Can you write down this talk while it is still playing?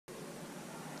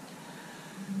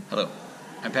Hello,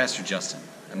 I'm Pastor Justin.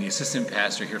 I'm the assistant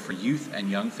pastor here for youth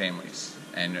and young families.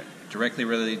 And directly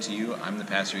related to you, I'm the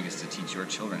pastor who gets to teach your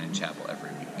children in chapel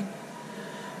every week.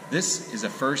 This is a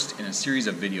first in a series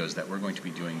of videos that we're going to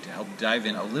be doing to help dive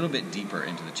in a little bit deeper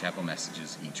into the chapel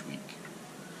messages each week.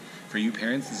 For you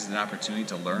parents, this is an opportunity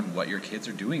to learn what your kids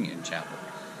are doing in chapel,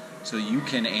 so that you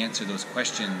can answer those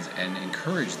questions and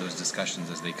encourage those discussions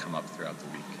as they come up throughout the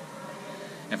week.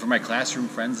 And for my classroom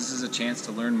friends, this is a chance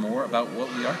to learn more about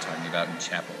what we are talking about in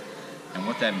chapel and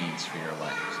what that means for your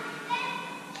lives.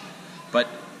 But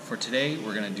for today,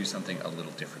 we're going to do something a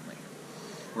little differently.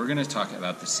 We're going to talk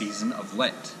about the season of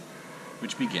Lent,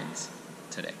 which begins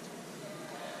today.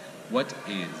 What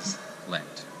is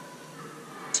Lent?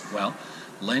 Well,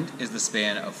 Lent is the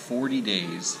span of 40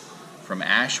 days from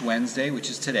Ash Wednesday, which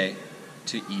is today,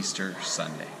 to Easter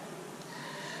Sunday.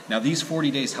 Now, these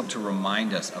 40 days help to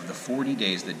remind us of the 40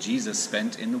 days that Jesus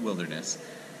spent in the wilderness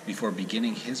before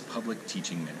beginning his public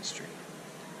teaching ministry.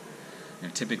 Now,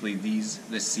 typically,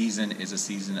 this season is a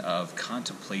season of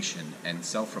contemplation and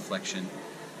self-reflection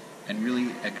and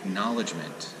really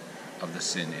acknowledgement of the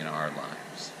sin in our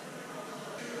lives.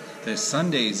 The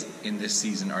Sundays in this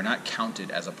season are not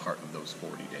counted as a part of those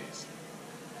 40 days.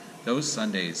 Those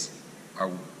Sundays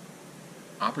are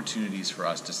opportunities for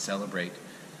us to celebrate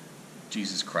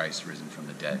Jesus Christ risen from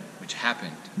the dead, which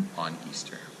happened on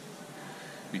Easter.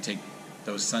 We take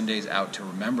those Sundays out to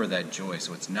remember that joy,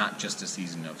 so it's not just a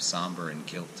season of somber and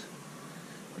guilt,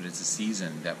 but it's a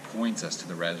season that points us to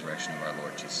the resurrection of our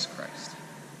Lord Jesus Christ.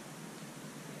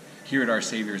 Here at Our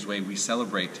Savior's Way, we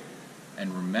celebrate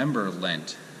and remember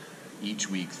Lent each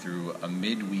week through a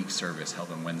midweek service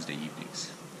held on Wednesday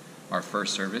evenings. Our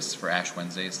first service for Ash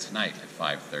Wednesday is tonight at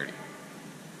 5:30.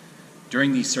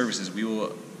 During these services, we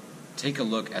will take a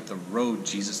look at the road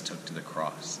Jesus took to the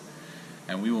cross,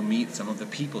 and we will meet some of the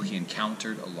people he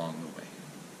encountered along the way.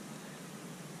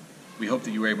 We hope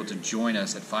that you were able to join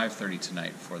us at 5:30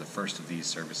 tonight for the first of these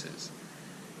services,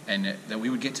 and that we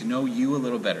would get to know you a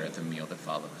little better at the meal that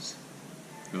follows.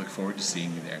 We look forward to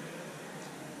seeing you there.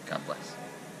 God bless.